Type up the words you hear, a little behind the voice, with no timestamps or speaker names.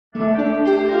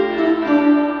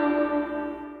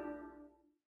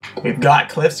We've got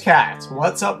Cliff's Cats,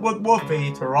 What's Up with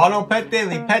Wolfie, Toronto Pet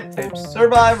Daily Pet Tips,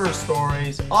 Survivor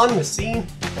Stories, On the Scene,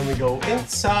 and we go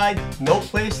inside No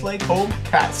Place Like Home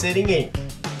Cat Sitting Inc.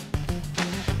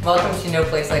 Welcome to No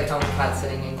Place Like Home Cat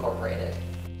Sitting Incorporated.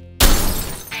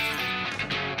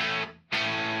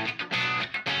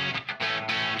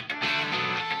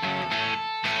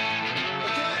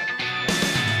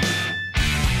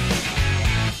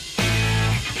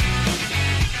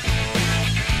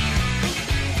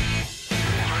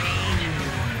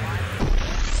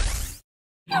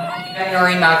 I'm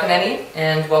Noreen McEnany,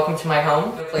 and welcome to my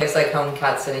home, No Place Like Home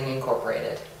Cat Sitting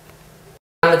Incorporated.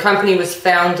 The company was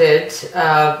founded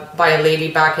by a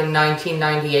lady back in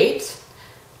 1998.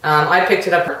 I picked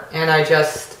it up and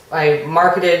I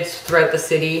marketed throughout the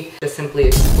city, just simply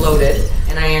exploded,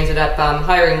 and I ended up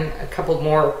hiring a couple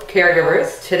more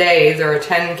caregivers. Today there are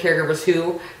 10 caregivers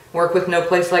who work with No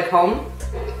Place Like Home.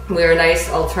 We're a nice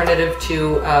alternative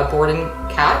to boarding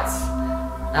cats.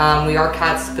 We are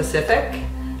cat specific.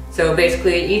 So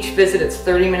basically each visit is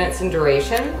 30 minutes in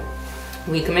duration.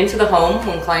 We come into the home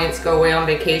when clients go away on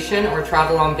vacation or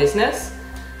travel on business.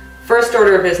 First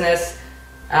order of business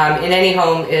in any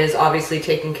home is obviously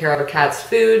taking care of a cat's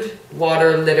food,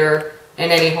 water, litter, and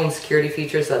any home security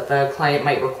features that the client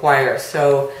might require.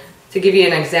 So to give you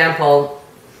an example,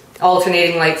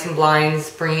 alternating lights and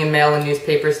blinds, bringing in mail and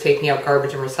newspapers, taking out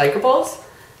garbage and recyclables.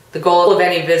 The goal of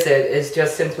any visit is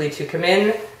just simply to come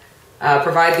in,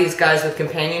 provide these guys with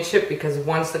companionship, because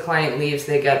once the client leaves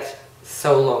they get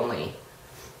so lonely.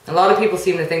 A lot of people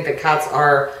seem to think that cats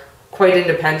are quite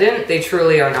independent. They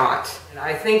truly are not. And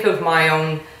I think of my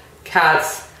own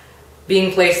cats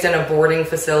being placed in a boarding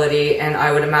facility, and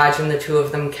I would imagine the two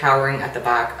of them cowering at the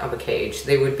back of a cage.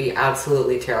 They would be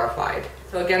absolutely terrified.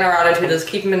 So again, our attitude is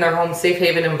keep them in their home, safe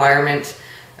haven environment.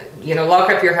 You know,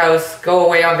 lock up your house, go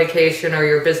away on vacation or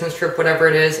your business trip, whatever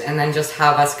it is, and then just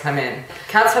have us come in.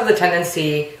 Cats have the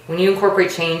tendency, when you incorporate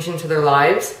change into their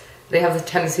lives, they have the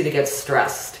tendency to get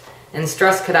stressed. And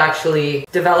stress could actually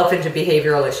develop into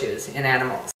behavioral issues in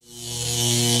animals.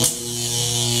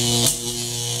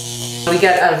 We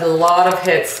get a lot of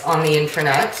hits on the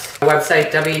internet. Our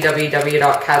website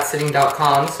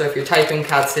www.catsitting.com, so if you're typing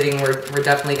cat sitting, we're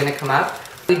definitely going to come up.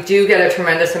 We do get a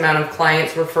tremendous amount of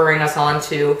clients referring us on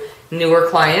to newer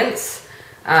clients.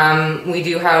 We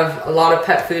do have a lot of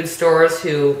pet food stores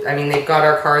who, I mean, they've got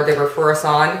our card, they refer us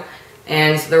on.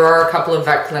 And there are a couple of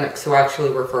vet clinics who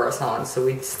actually refer us on, so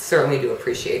we certainly do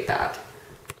appreciate that.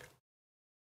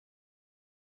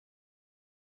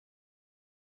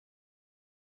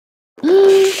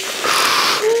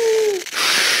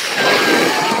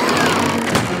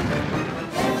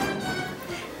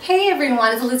 Hey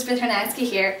everyone, it's Elizabeth Hernansky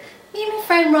here. Me and my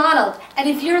friend Ronald, and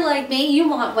if you're like me, you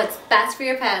want what's best for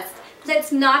your pets.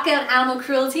 Let's knock out animal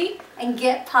cruelty and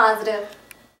get positive.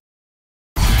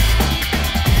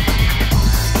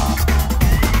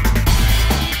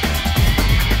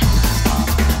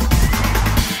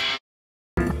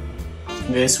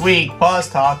 This week, Paws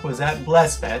Talk was at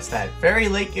Blessfest at Ferry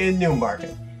Lake in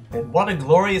Newmarket, and what a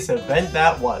glorious event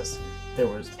that was. There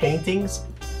was paintings,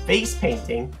 face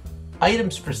painting,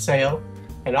 items for sale,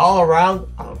 and all around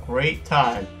a great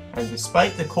time. And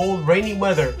despite the cold, rainy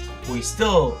weather, we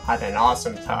still had an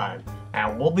awesome time.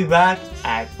 And we'll be back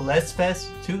at Blessfest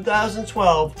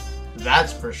 2012,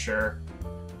 that's for sure.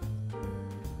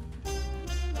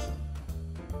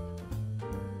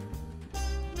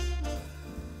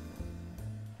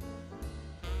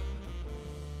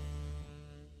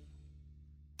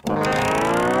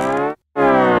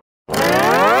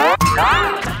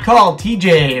 Call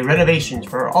TJ Renovations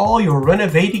for all your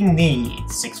renovating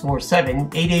needs.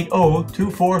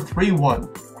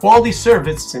 647-880-2431. Quality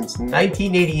service since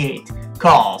 1988.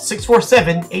 Call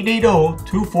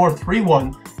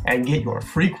 647-880-2431 and get your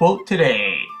free quote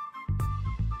today.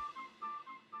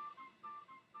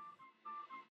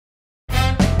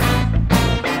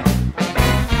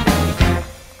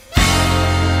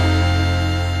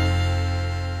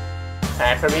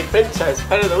 Time for me, Princess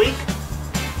Pet of the Week,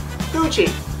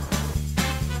 Gucci.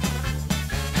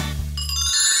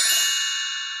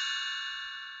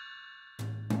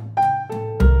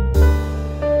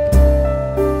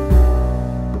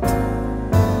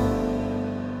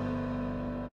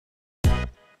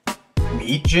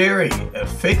 Meet Jerry, a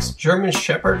fixed German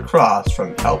Shepherd cross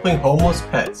from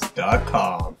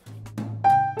helpinghomelesspets.com.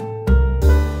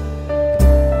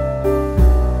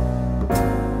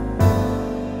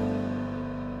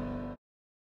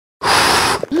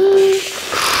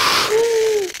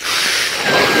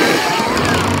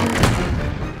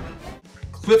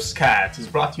 Cliff's Clips Cats is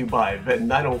brought to you by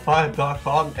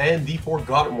Vet905.com and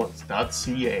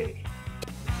TheForgottenOnes.ca.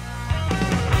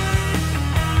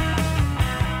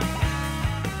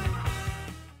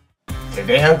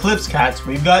 Today on Clips Cats,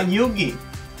 we've got Yugi.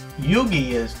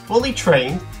 Yugi is fully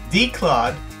trained,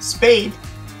 declawed, spayed,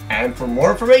 and for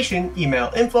more information,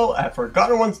 email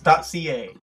info@forgottenOnes.ca.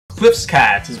 Clips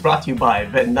Cats is brought to you by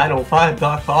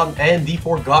Vet905.com and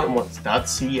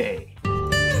TheForgottenOnes.ca.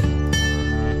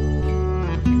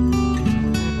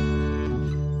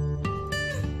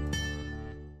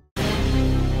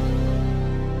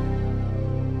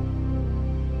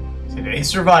 Today's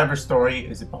survivor story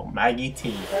is about Maggie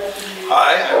T.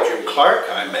 Hi, I'm Jim Clark.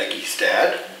 I'm Maggie's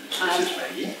dad. This is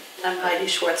Maggie. I'm Heidi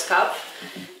Schwarzkopf.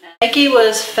 Maggie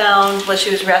was found, she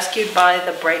was rescued by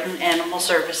the Brighton Animal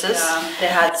Services. They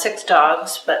had 6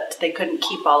 dogs, but they couldn't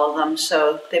keep all of them,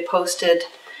 so they posted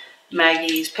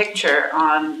Maggie's picture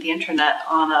on the internet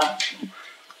on a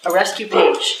rescue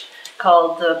page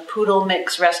called the Poodle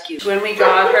Mix Rescue. When we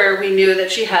got her, we knew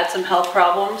that she had some health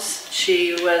problems.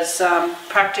 She was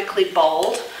practically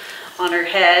bald on her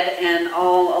head and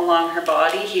all along her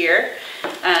body here,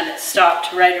 and it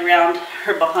stopped right around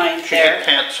her behind She there. had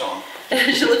pants on.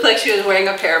 She looked like she was wearing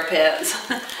a pair of pants.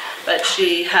 But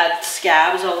she had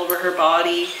scabs all over her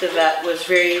body. The vet was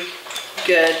very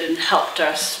good and helped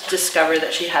us discover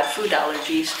that she had food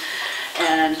allergies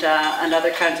and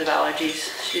other kinds of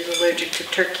allergies. She's allergic to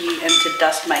turkey and to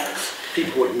dust mites.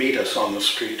 People would meet us on the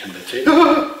street and they'd say,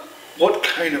 "Oh, what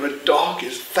kind of a dog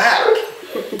is that?"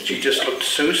 She just looked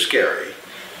so scary.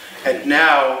 And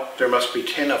now there must be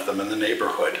 10 of them in the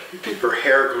neighborhood. Her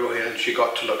hair grew in and she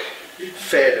got to look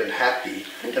fed and happy.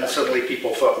 And suddenly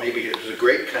people thought maybe it was a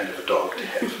great kind of a dog to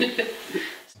have.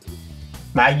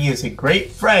 Maggie is a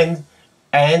great friend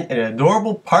and an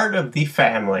adorable part of the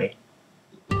family.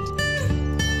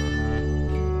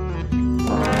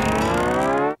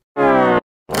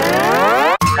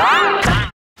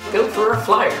 Go for our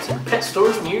flyers in pet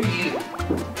stores near you.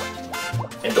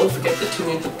 And don't forget to tune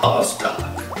into Paws Talk.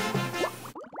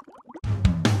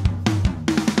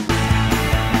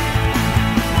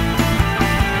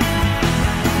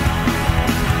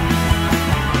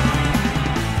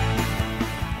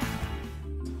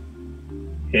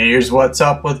 Here's what's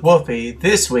up with Wolfie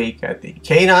this week at the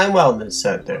Canine Wellness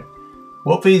Center.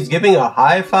 Wolfie's giving a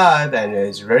high five and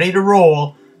is ready to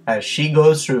roll as she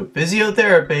goes through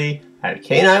physiotherapy at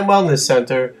Canine Wellness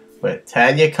Center with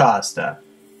Tanya Costa.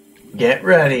 Get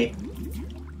ready.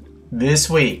 This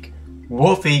week,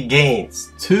 Wolfie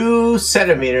gains 2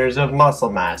 centimeters of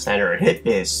muscle mass and her hip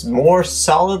is more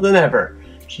solid than ever.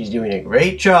 She's doing a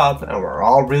great job and we're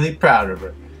all really proud of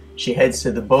her. She heads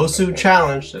to the Bosu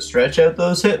Challenge to stretch out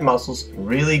those hip muscles and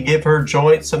really give her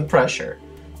joints some pressure.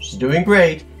 She's doing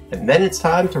great, and then it's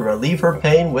time to relieve her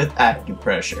pain with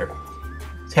acupressure.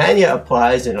 Tanya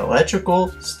applies an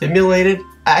electrical stimulated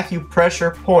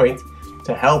acupressure point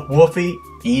to help Wolfie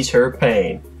ease her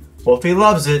pain. Wolfie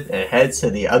loves it and heads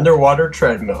to the underwater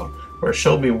treadmill, where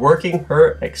she'll be working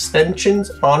her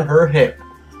extensions on her hip.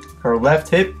 Her left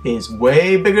hip is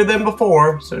way bigger than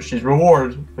before, so she's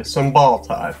rewarded with some ball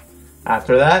time.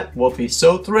 After that, Wolfie's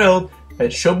so thrilled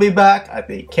that she'll be back at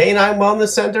the Canine Wellness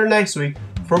Center next week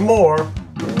for more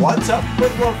What's Up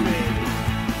with Wolfie?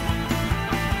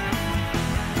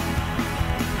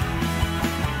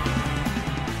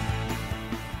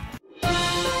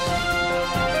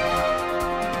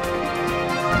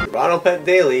 Ronald Pet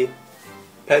Daily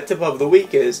pet tip of the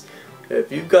week is,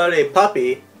 if you've got a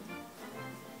puppy,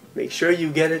 make sure you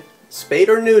get it spayed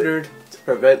or neutered to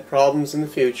prevent problems in the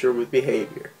future with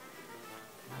behavior.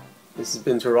 This has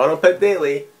been Toronto Pet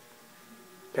Daily,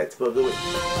 pet tip of the week.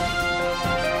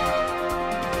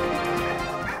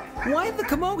 Why the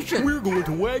commotion? We're going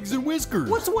to Wags and Whiskers.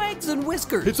 What's Wags and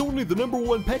Whiskers? It's only the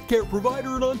 #1 pet care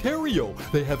provider in Ontario.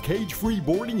 They have cage-free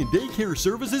boarding and daycare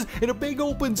services and a big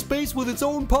open space with its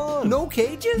own pond. No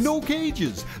cages? No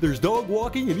cages. There's dog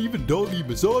walking and even doggy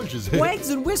massages.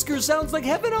 Wags and Whiskers sounds like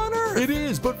heaven on earth. It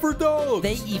is, but for dogs.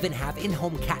 They even have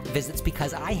in-home cat visits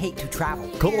because I hate to travel.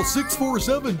 Call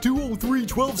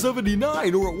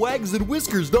 647-203-1279 or at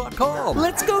wagsandwhiskers.com.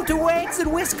 Let's go to Wags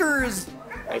and Whiskers.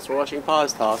 Thanks for watching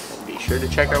Paws Talk. Be sure to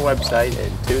check our website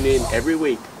and tune in every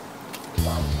week.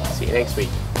 See you next week.